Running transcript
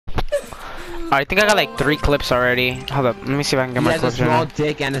I think I got like 3 clips already. Hold up, let me see if I can get my clips He has a small right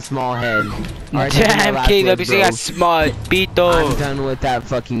dick and a small head. Alright, now. Damn, Caleb, you got small I'm pito. done with that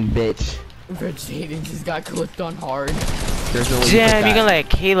fucking bitch. Bro, Jaden just got clipped on hard. There's no way Damn, you you gonna let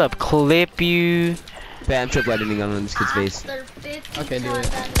Caleb clip you. Bam, trick lightning gun on this kid's face. Okay, do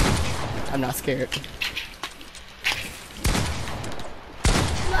it. I'm not scared.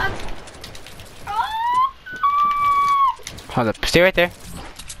 Hold up, stay right there.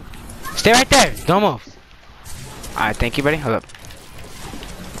 Stay right there, don't move. Alright, thank you, buddy. Hold up.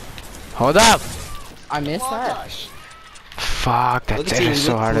 Hold up. I missed that. Fuck, that is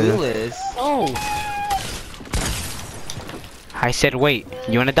so hard to do. Oh. I said wait.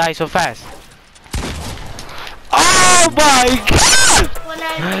 You wanna die so fast? Oh my god!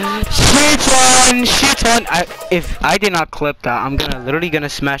 Shit on! Shit on! If I did not clip that, I'm literally gonna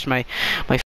smash my